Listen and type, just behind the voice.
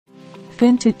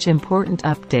FTC important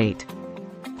update.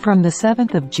 From the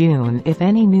 7th of June, if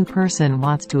any new person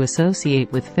wants to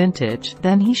associate with FTC,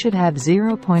 then he should have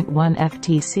 0.1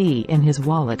 FTC in his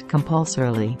wallet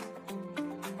compulsorily.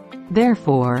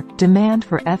 Therefore, demand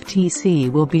for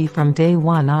FTC will be from day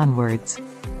 1 onwards.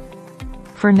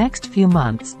 For next few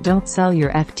months, don't sell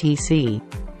your FTC.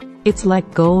 It's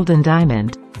like gold and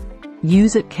diamond.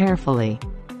 Use it carefully.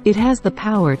 It has the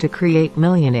power to create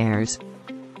millionaires.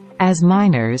 As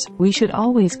miners, we should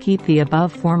always keep the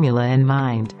above formula in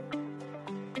mind.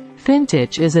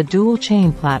 FTC is a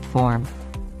dual-chain platform.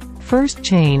 First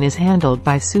chain is handled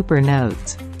by Super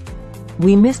Nodes.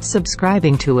 We missed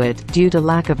subscribing to it due to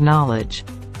lack of knowledge.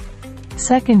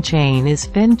 Second chain is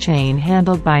FinChain,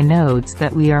 handled by nodes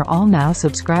that we are all now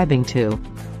subscribing to.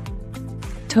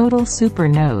 Total Super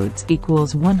Nodes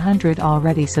equals 100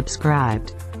 already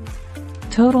subscribed.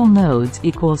 Total nodes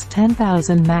equals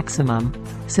 10,000 maximum.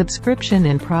 Subscription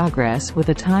in progress with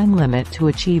a time limit to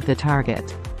achieve the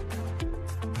target.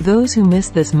 Those who miss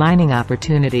this mining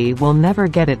opportunity will never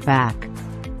get it back.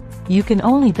 You can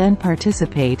only then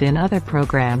participate in other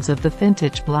programs of the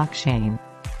FTC blockchain.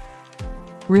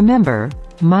 Remember,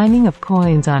 mining of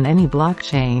coins on any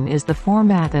blockchain is the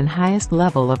format and highest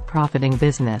level of profiting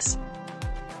business.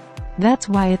 That's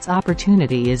why its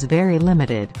opportunity is very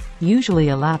limited, usually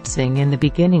elapsing in the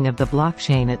beginning of the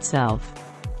blockchain itself.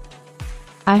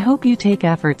 I hope you take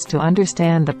efforts to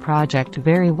understand the project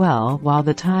very well while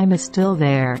the time is still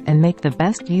there and make the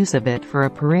best use of it for a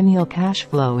perennial cash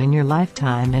flow in your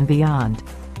lifetime and beyond.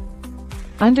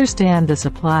 Understand the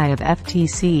supply of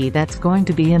FTC that's going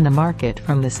to be in the market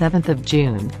from the 7th of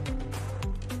June.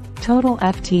 Total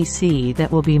FTC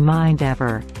that will be mined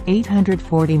ever,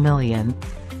 840 million.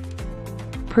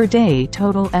 Per day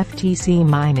total FTC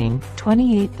mining,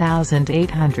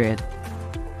 28,800.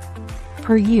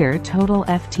 Per year total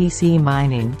FTC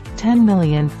mining,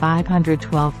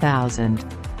 10,512,000.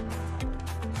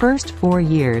 First 4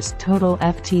 years total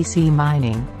FTC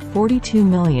mining,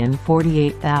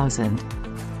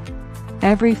 42,048,000.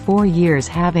 Every 4 years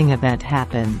halving event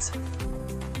happens.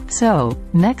 So,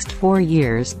 next 4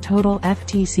 years total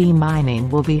FTC mining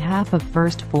will be half of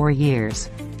first 4 years.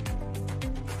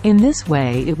 In this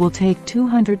way it will take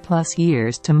 200 plus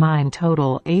years to mine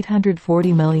total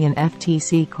 840 million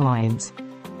FTC coins.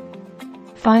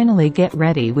 Finally, get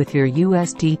ready with your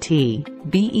USDT,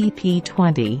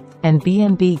 BEP20, and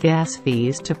BNB gas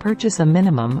fees to purchase a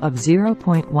minimum of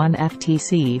 0.1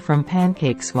 FTC from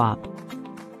PancakeSwap.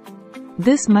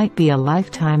 This might be a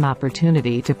lifetime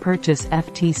opportunity to purchase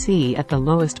FTC at the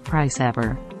lowest price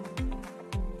ever.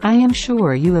 I am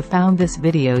sure you have found this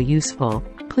video useful.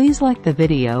 Please like the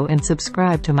video and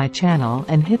subscribe to my channel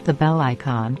and hit the bell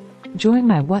icon. Join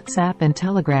my WhatsApp and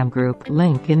Telegram group,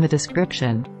 link in the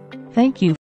description. Thank you.